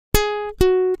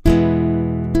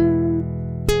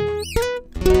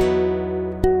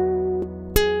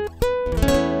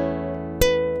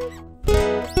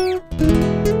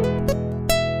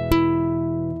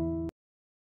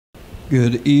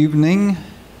Good evening.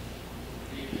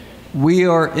 We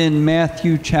are in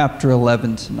Matthew chapter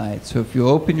 11 tonight. So if you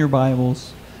open your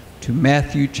Bibles to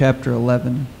Matthew chapter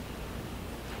 11,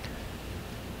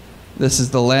 this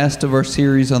is the last of our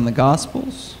series on the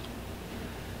Gospels.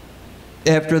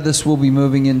 After this, we'll be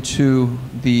moving into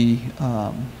the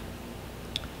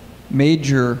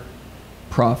major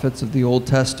prophets of the Old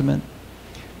Testament.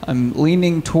 I'm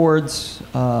leaning towards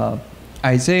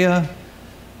Isaiah,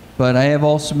 but I have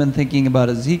also been thinking about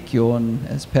Ezekiel, and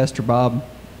as Pastor Bob,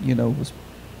 was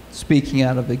speaking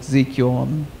out of Ezekiel,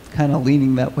 I'm kind of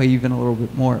leaning that way even a little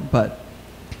bit more. But,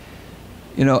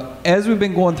 as we've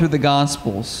been going through the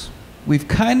Gospels, we've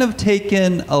kind of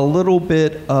taken a little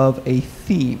bit of a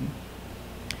theme.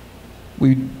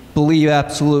 We believe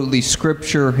absolutely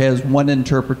Scripture has one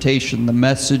interpretation, the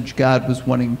message God was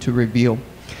wanting to reveal.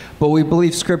 But we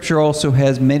believe Scripture also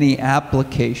has many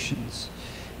applications.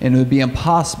 And it would be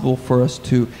impossible for us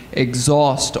to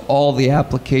exhaust all the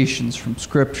applications from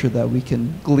Scripture that we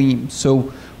can glean.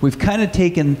 So we've kind of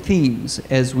taken themes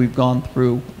as we've gone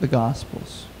through the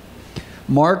Gospels.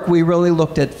 Mark, we really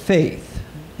looked at faith,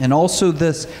 and also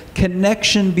this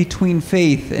connection between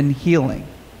faith and healing.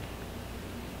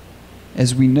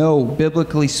 As we know,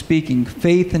 biblically speaking,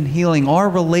 faith and healing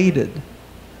are related.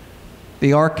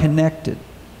 They are connected.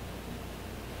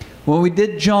 When we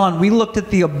did John, we looked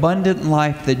at the abundant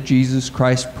life that Jesus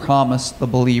Christ promised the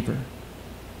believer.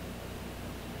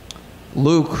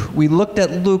 Luke, we looked at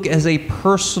Luke as a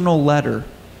personal letter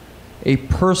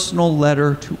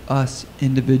to us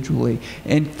individually,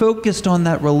 and focused on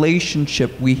that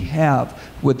relationship we have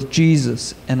with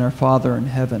Jesus and our Father in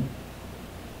heaven.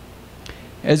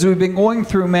 As we've been going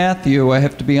through Matthew, I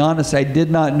have to be honest, I did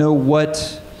not know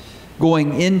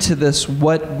going into this,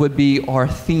 what would be our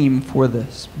theme for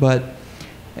this. But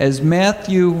as we've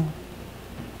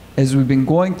been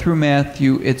going through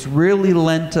Matthew, it's really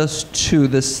lent us to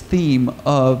this theme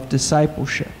of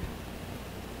discipleship.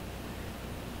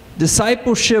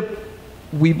 Discipleship,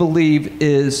 we believe,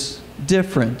 is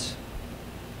different.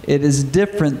 It is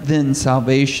different than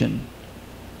salvation,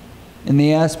 in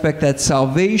the aspect that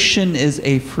salvation is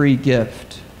a free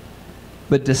gift,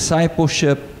 but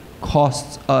discipleship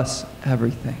costs us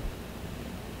everything.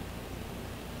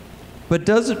 But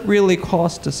does it really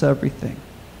cost us everything?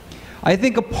 I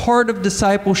think a part of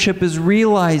discipleship is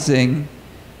realizing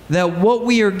that what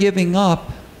we are giving up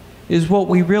is what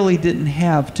we really didn't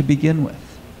have to begin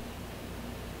with.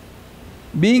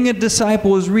 Being a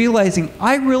disciple is realizing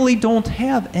I really don't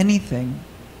have anything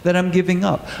that I'm giving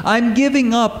up. I'm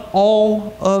giving up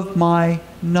all of my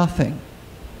nothing.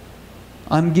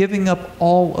 I'm giving up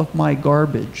all of my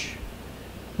garbage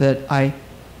that I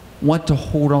want to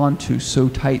hold on to so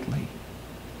tightly.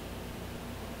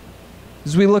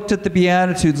 As we looked at the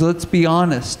Beatitudes, let's be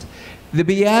honest. The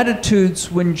Beatitudes,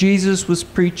 when Jesus was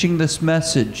preaching this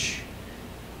message,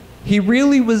 he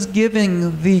really was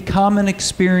giving the common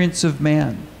experience of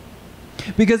man.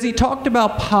 Because he talked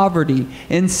about poverty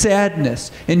and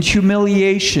sadness and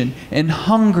humiliation and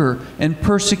hunger and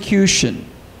persecution.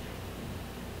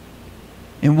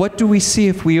 And what do we see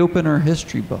if we open our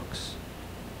history books?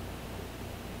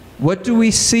 What do we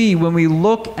see when we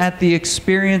look at the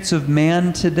experience of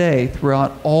man today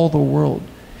throughout all the world?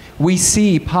 We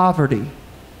see poverty.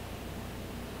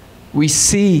 We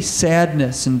see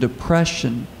sadness and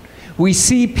depression. We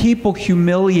see people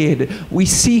humiliated. We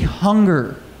see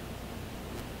hunger.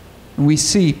 And we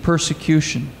see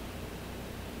persecution.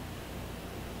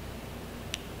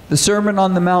 The Sermon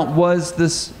on the Mount was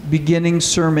this beginning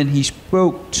sermon. He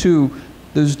spoke to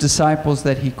those disciples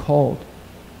that he called.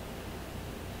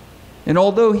 And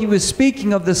although he was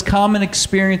speaking of this common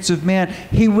experience of man,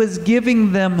 he was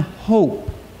giving them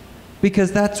hope.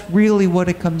 Because that's really what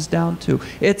it comes down to.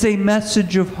 It's a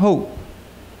message of hope.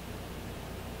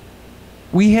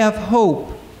 We have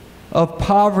hope of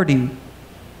poverty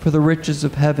for the riches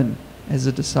of heaven as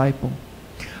a disciple.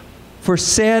 For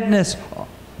sadness,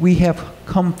 we have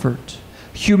comfort.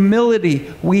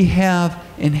 Humility, we have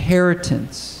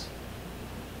inheritance.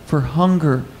 For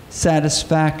hunger,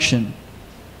 satisfaction.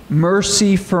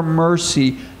 Mercy for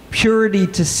mercy. Purity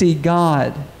to see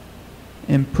God.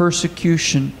 And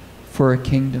persecution for a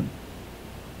kingdom.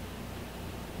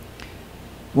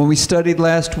 When we studied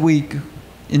last week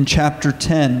in chapter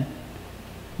 10,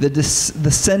 the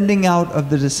sending out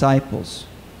of the disciples.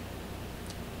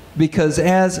 Because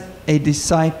as a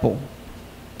disciple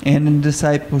and in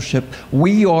discipleship,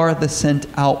 we are the sent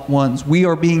out ones. We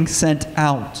are being sent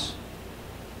out.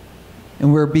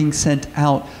 And we're being sent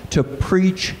out to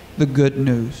preach the good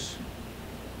news.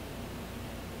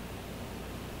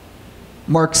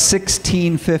 Mark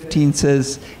 16:15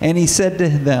 says, "And he said to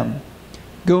them,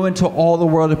 Go into all the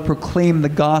world and proclaim the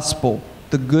gospel,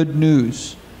 the good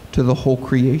news, to the whole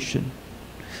creation.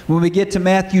 When we get to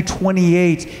Matthew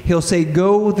 28, he'll say,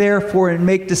 "Go therefore and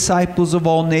make disciples of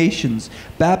all nations,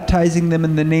 baptizing them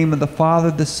in the name of the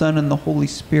Father, the Son, and the Holy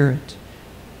Spirit.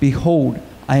 Behold,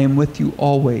 I am with you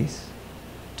always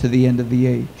to the end of the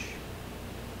age."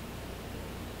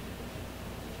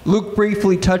 Luke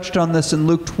briefly touched on this in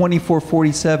Luke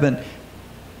 24:47,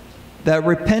 that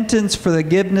repentance for the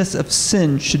forgiveness of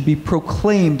sin should be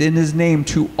proclaimed in his name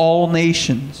to all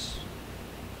nations.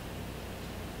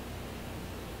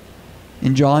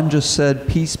 And John just said,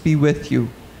 "Peace be with you.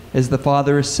 As the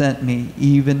Father has sent me,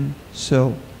 even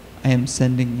so I am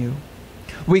sending you."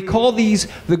 We call these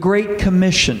the Great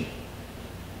Commission,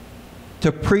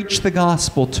 to preach the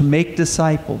gospel, to make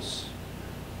disciples.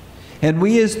 And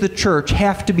we as the church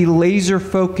have to be laser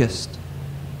focused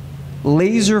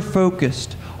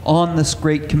on this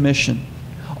Great Commission,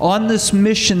 on this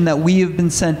mission that we have been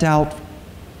sent out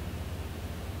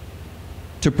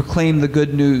to proclaim the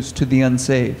good news to the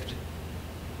unsaved.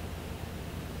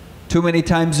 Too many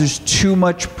times there's too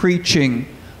much preaching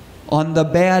on the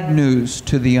bad news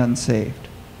to the unsaved.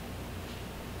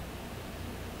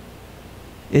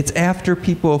 It's after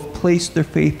people have placed their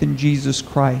faith in Jesus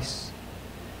Christ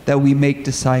that we make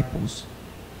disciples.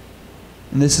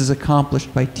 And this is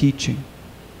accomplished by teaching.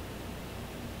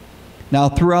 Now,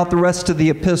 throughout the rest of the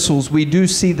epistles, we do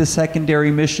see the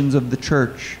secondary missions of the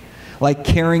church, like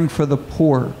caring for the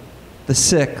poor, the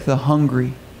sick, the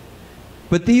hungry.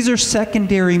 But these are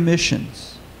secondary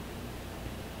missions.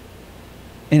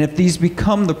 And if these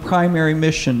become the primary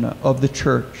mission of the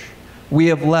church, we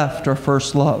have left our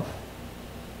first love,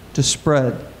 to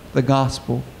spread the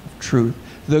gospel of truth,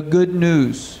 the good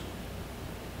news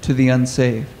to the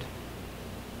unsaved.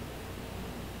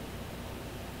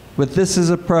 With this as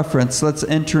a preference, let's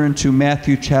enter into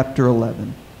Matthew chapter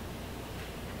 11.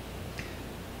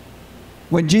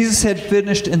 When Jesus had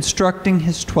finished instructing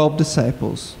his 12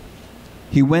 disciples,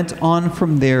 he went on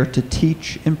from there to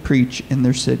teach and preach in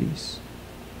their cities.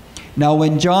 Now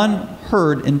when John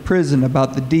heard in prison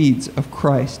about the deeds of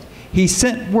Christ, he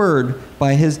sent word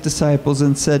by his disciples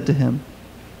and said to him,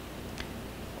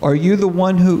 "Are you the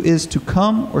one who is to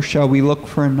come, or shall we look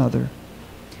for another?"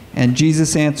 And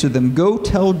Jesus answered them, "Go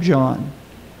tell John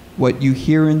what you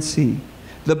hear and see.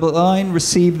 The blind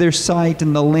receive their sight,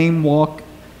 and the lame walk.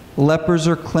 Lepers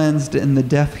are cleansed, and the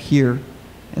deaf hear,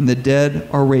 and the dead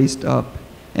are raised up,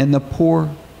 and the poor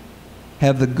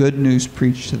have the good news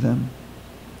preached to them.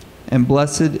 And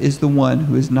blessed is the one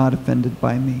who is not offended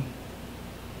by me."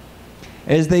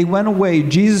 As they went away,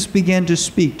 Jesus began to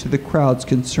speak to the crowds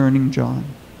concerning John.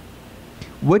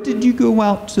 "What did you go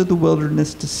out to the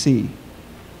wilderness to see?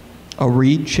 A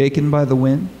reed shaken by the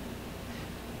wind?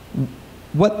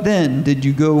 What then did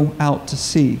you go out to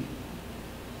see?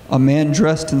 A man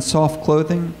dressed in soft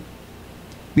clothing?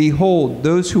 Behold,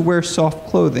 those who wear soft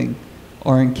clothing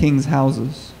are in kings'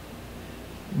 houses.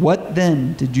 What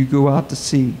then did you go out to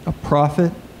see? A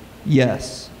prophet?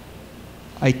 Yes,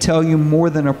 I tell you,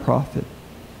 more than a prophet.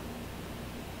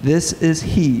 This is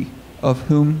he of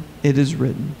whom it is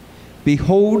written,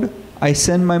 'Behold, I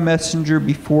send my messenger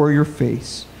before your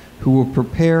face, who will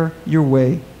prepare your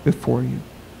way before you.'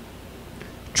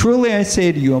 Truly I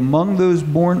say to you, among those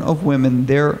born of women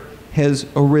there has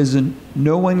arisen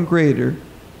no one greater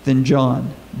than John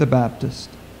the Baptist.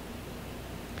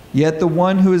 Yet the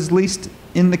one who is least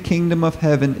in the kingdom of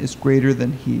heaven is greater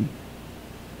than he.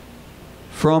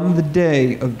 From the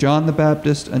day of John the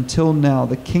Baptist until now,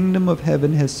 the kingdom of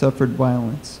heaven has suffered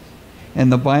violence,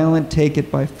 and the violent take it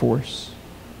by force.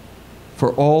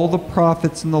 For all the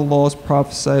prophets and the laws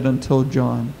prophesied until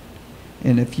John.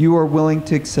 And if you are willing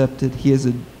to accept it, he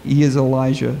is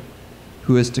Elijah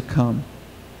who is to come.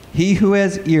 He who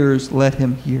has ears, let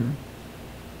him hear.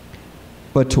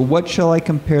 But to what shall I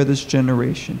compare this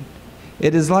generation?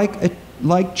 It is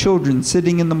like children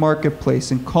sitting in the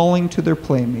marketplace and calling to their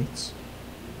playmates.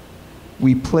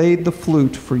 We played the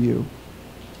flute for you,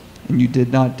 and you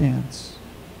did not dance.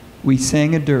 We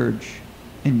sang a dirge,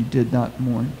 and you did not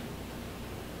mourn.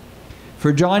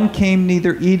 For John came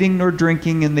neither eating nor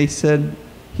drinking, and they said,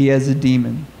 he has a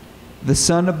demon. The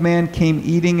Son of Man came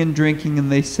eating and drinking,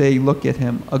 and they say, look at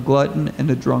him, a glutton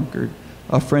and a drunkard,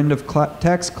 a friend of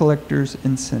tax collectors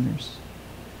and sinners.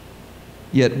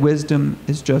 Yet wisdom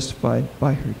is justified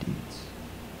by her deeds.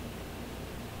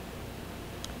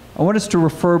 I want us to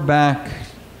refer back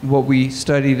what we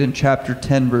studied in chapter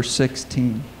 10, verse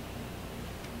 16,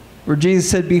 where Jesus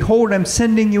said, Behold, I'm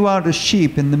sending you out as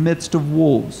sheep in the midst of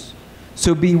wolves.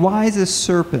 So be wise as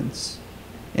serpents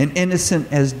and innocent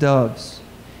as doves.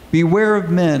 Beware of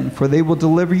men, for they will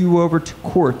deliver you over to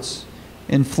courts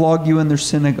and flog you in their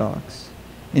synagogues,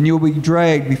 and you will be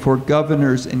dragged before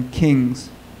governors and kings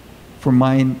for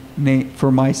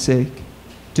my sake,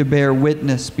 to bear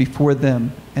witness before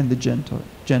them and the Gentiles.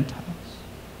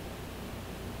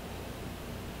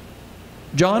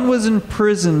 John was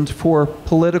imprisoned for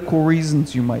political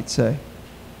reasons, you might say.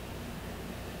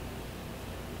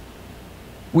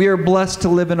 We are blessed to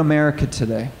live in America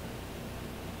today.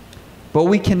 But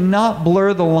we cannot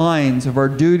blur the lines of our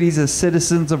duties as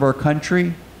citizens of our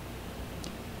country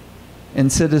and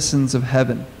citizens of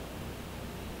heaven.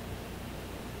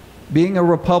 Being a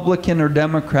Republican or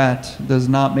Democrat does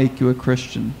not make you a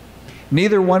Christian.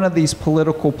 Neither one of these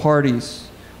political parties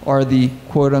are the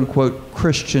quote-unquote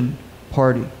Christian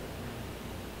party.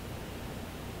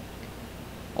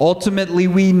 Ultimately,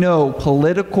 we know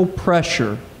political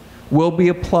pressure will be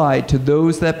applied to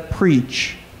those that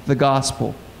preach the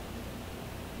gospel.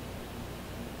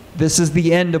 This is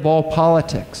the end of all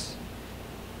politics.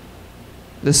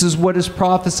 This is what is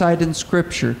prophesied in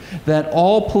Scripture, that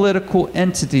all political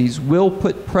entities will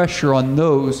put pressure on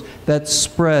those that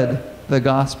spread the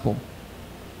gospel.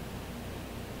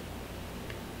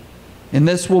 And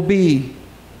this will be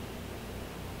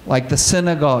like the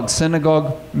synagogue.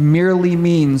 Synagogue merely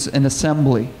means an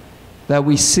assembly that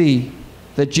we see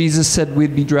that Jesus said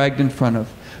we'd be dragged in front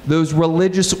of. Those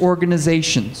religious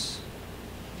organizations.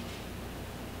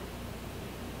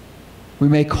 We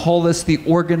may call this the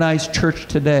organized church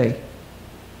today.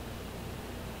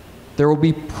 There will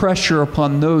be pressure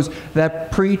upon those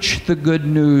that preach the good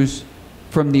news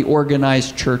from the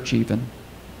organized church even.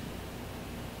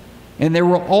 And there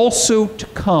will also to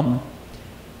come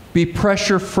be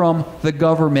pressure from the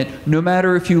government, no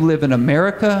matter if you live in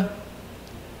America,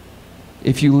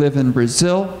 if you live in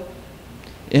Brazil,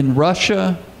 in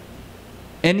Russia,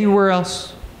 anywhere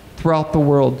else throughout the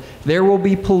world. There will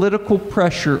be political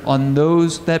pressure on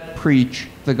those that preach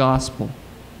the gospel.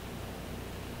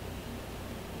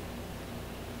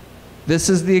 This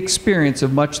is the experience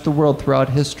of much of the world throughout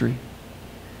history.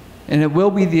 And it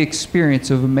will be the experience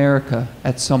of America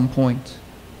at some point.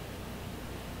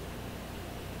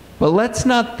 But let's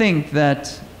not think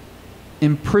that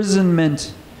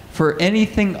imprisonment for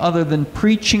anything other than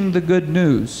preaching the good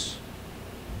news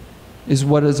is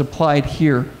what is applied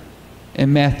here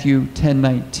in Matthew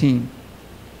 10:19,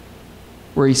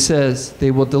 where he says, they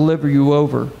will deliver you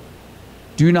over.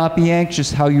 Do not be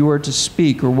anxious how you are to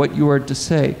speak or what you are to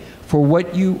say, for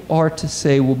what you are to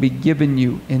say will be given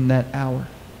you in that hour.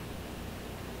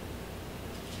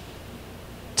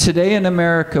 Today in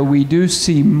America, we do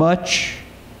see much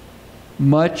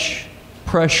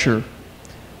pressure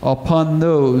upon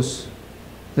those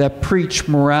that preach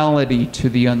morality to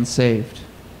the unsaved.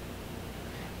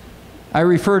 I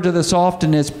refer to this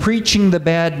often as preaching the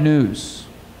bad news.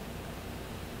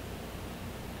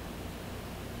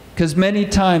 Because many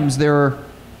times there are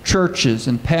churches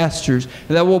and pastors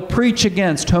that will preach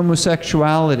against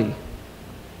homosexuality.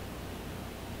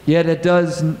 Yet it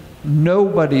does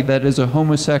nobody that is a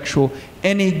homosexual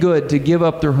any good to give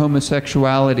up their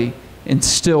homosexuality and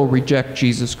still reject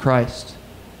Jesus Christ.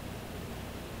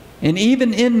 And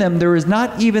even in them, there is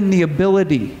not even the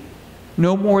ability,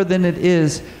 no more than it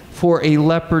is for a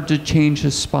leopard to change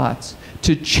his spots,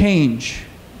 to change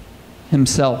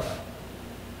himself.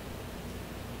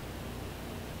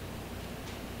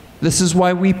 This is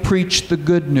why we preach the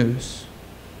good news.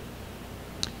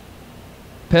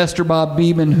 Pastor Bob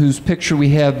Beeman, whose picture we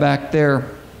have back there,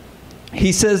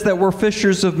 he says that we're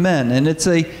fishers of men, and it's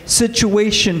a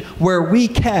situation where we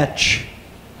catch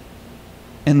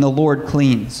and the Lord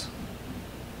cleans.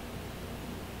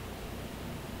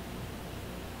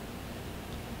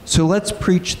 So let's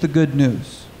preach the good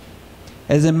news.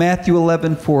 As in Matthew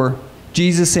 11:4,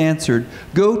 Jesus answered,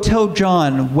 "Go tell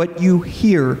John what you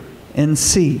hear and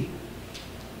see.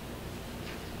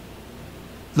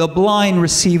 The blind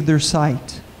receive their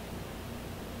sight.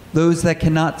 Those that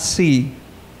cannot see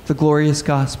the glorious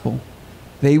gospel,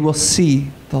 they will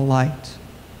see the light.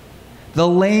 The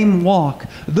lame walk.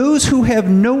 Those who have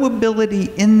no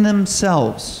ability in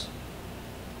themselves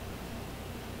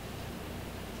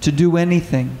to do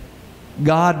anything,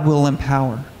 God will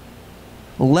empower.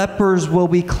 Lepers will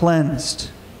be cleansed."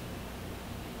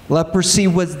 Leprosy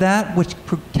was that which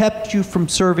kept you from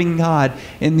serving God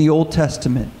in the Old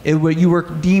Testament. You were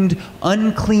deemed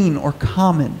unclean or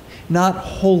common, not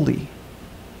holy.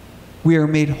 We are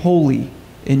made holy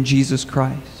in Jesus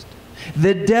Christ.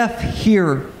 The deaf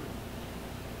hear.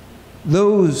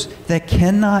 Those that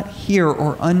cannot hear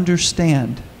or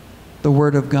understand the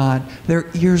Word of God, their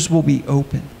ears will be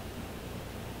open.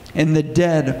 And the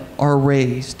dead are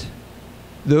raised.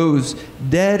 Those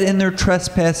dead in their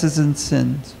trespasses and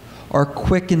sins are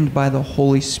quickened by the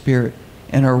Holy Spirit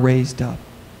and are raised up.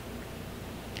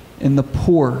 And the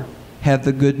poor have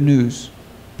the good news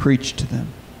preached to them.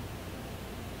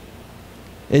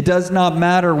 It does not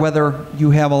matter whether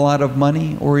you have a lot of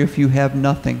money or if you have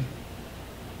nothing.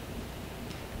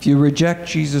 If you reject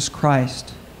Jesus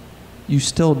Christ, you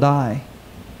still die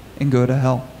and go to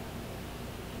hell.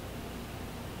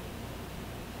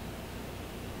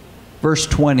 Verse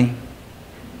 20.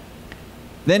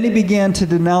 Then he began to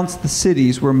denounce the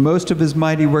cities where most of his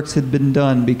mighty works had been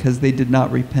done because they did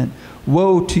not repent.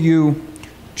 Woe to you,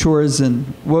 Chorazin!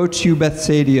 Woe to you,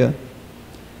 Bethsaida!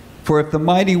 For if the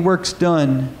mighty works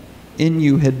done in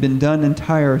you had been done in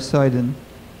Tyre or Sidon,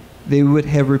 they would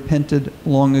have repented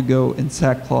long ago in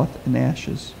sackcloth and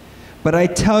ashes. But I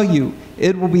tell you,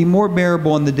 it will be more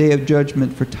bearable on the day of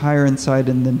judgment for Tyre and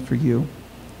Sidon than for you.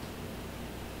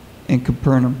 And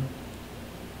Capernaum.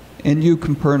 And you,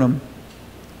 Capernaum,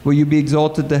 will you be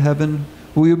exalted to heaven?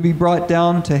 Will you be brought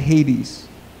down to Hades?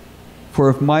 For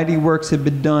if mighty works had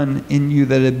been done in you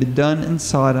that had been done in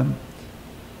Sodom,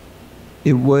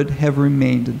 it would have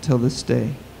remained until this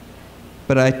day.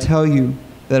 But I tell you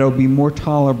that it will be more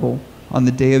tolerable on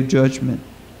the day of judgment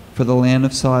for the land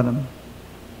of Sodom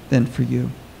than for you.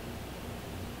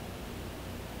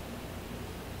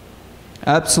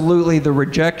 Absolutely, the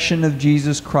rejection of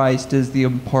Jesus Christ is the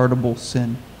unpardonable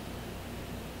sin.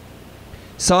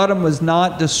 Sodom was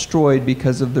not destroyed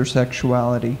because of their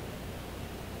sexuality.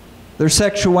 Their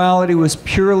sexuality was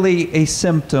purely a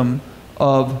symptom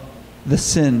of the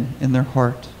sin in their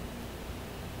heart.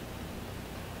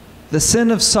 The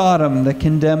sin of Sodom that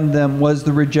condemned them was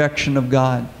the rejection of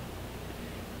God.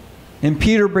 And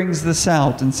Peter brings this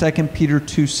out in 2 Peter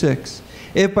 2:6.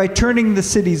 If by turning the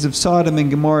cities of Sodom and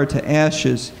Gomorrah to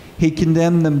ashes, he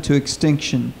condemned them to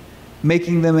extinction,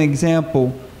 making them an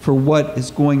example for what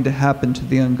is going to happen to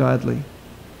the ungodly.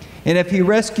 And if he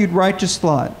rescued righteous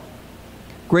Lot,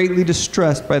 greatly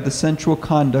distressed by the sensual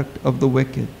conduct of the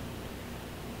wicked.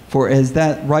 For as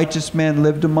that righteous man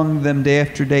lived among them day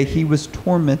after day, he was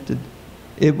tormented.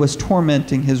 It was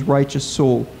tormenting his righteous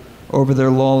soul over their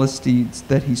lawless deeds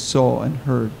that he saw and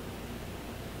heard.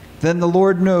 Then the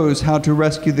Lord knows how to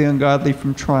rescue the ungodly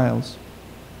from trials,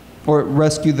 or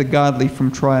rescue the godly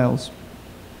from trials,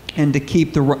 and to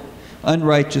keep the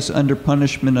unrighteous under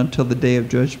punishment until the day of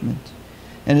judgment,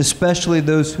 and especially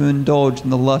those who indulge in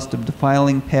the lust of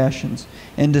defiling passions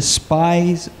and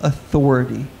despise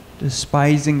authority,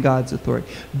 despising God's authority.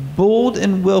 Bold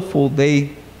and willful,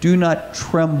 they do not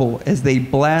tremble as they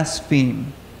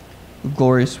blaspheme the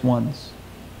glorious ones.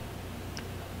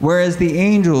 Whereas the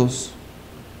angels,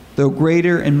 though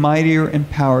greater and mightier in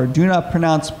power, do not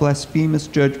pronounce blasphemous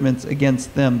judgments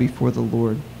against them before the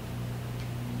Lord.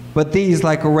 But these,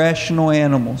 like irrational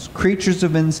animals, creatures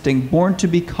of instinct, born to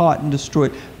be caught and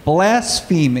destroyed,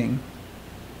 blaspheming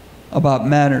about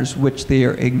matters which they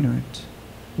are ignorant,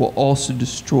 will also be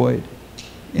destroyed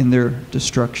in their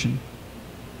destruction.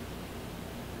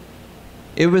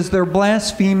 It was their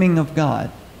blaspheming of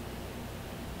God.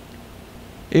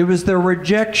 It was their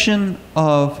rejection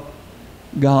of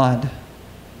God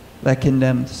that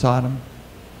condemned Sodom.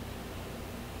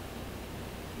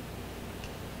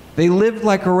 They lived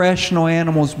like irrational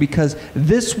animals because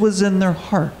this was in their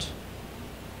heart.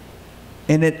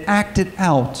 And it acted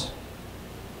out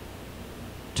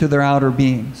to their outer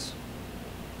beings.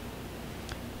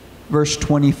 Verse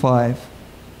 25.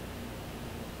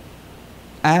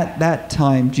 At that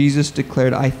time, Jesus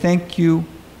declared, I thank you,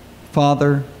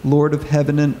 Father, Lord of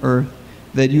heaven and earth,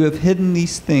 that you have hidden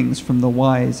these things from the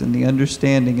wise and the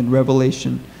understanding and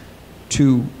revelation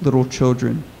to little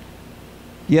children.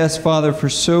 Yes, Father, for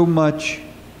so much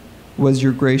was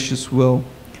your gracious will.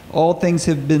 All things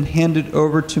have been handed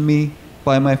over to me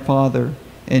by my Father,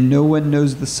 and no one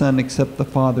knows the Son except the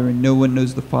Father, and no one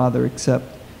knows the Father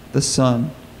except the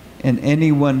Son, and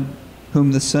anyone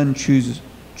whom the Son chooses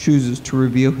to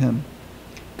reveal him.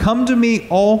 Come to me,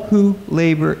 all who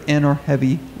labor and are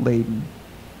heavy laden,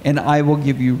 and I will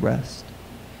give you rest.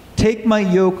 Take my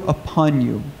yoke upon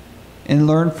you and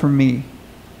learn from me,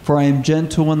 for I am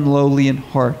gentle and lowly in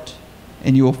heart,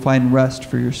 and you will find rest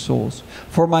for your souls.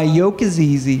 For my yoke is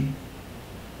easy,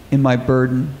 and my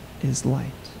burden is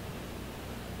light.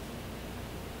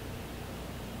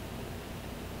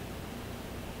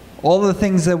 All the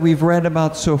things that we've read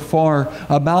about so far,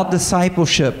 about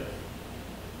discipleship,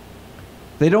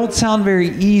 they don't sound very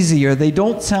easy, or they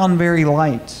don't sound very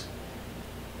light.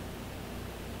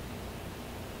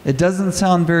 It doesn't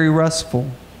sound very restful.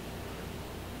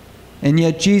 And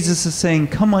yet Jesus is saying,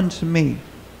 come unto me.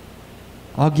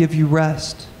 I'll give you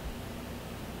rest.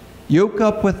 Yoke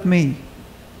up with me.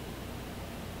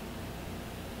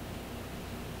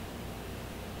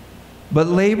 But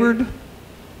labored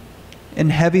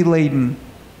and heavy laden,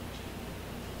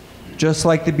 just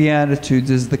like the Beatitudes,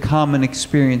 is the common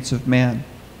experience of man.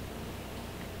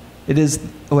 It is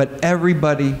what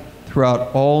everybody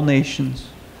throughout all nations,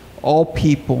 all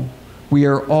people, we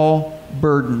are all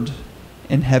burdened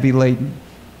and heavy laden.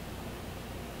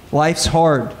 Life's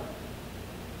hard.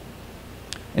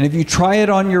 And if you try it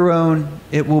on your own,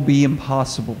 it will be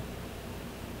impossible.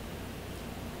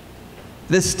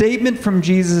 This statement from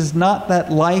Jesus is not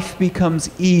that life becomes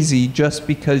easy just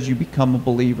because you become a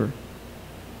believer.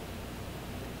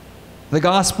 The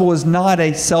gospel is not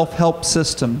a self-help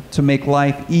system to make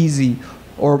life easy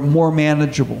or more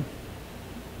manageable.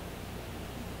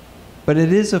 But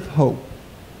it is of hope.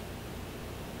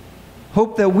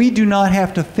 Hope that we do not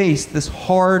have to face this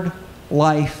hard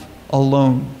life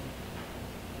alone.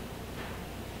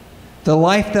 The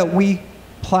life that we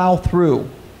plow through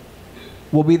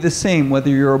will be the same whether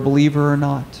you're a believer or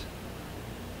not.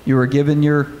 You are given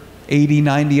your 80,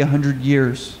 90, 100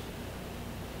 years.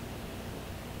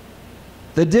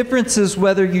 The difference is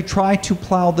whether you try to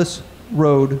plow this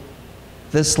road,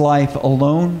 this life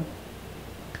alone,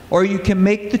 or you can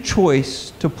make the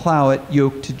choice to plow it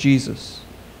yoked to Jesus.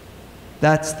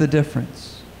 That's the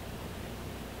difference.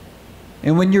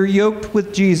 And when you're yoked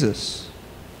with Jesus,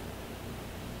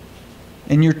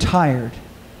 and you're tired,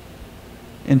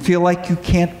 and feel like you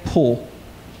can't pull,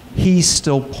 He's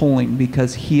still pulling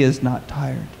because He is not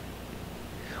tired.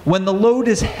 When the load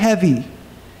is heavy,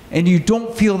 and you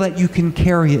don't feel that you can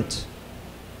carry it,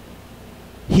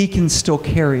 He can still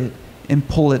carry it and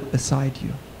pull it beside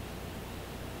you.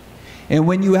 And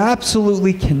when you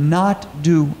absolutely cannot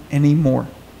do anymore,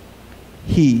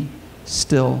 He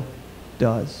still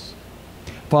does.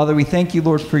 Father, we thank you,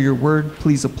 Lord, for your word.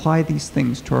 Please apply these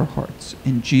things to our hearts.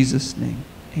 In Jesus' name,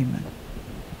 amen.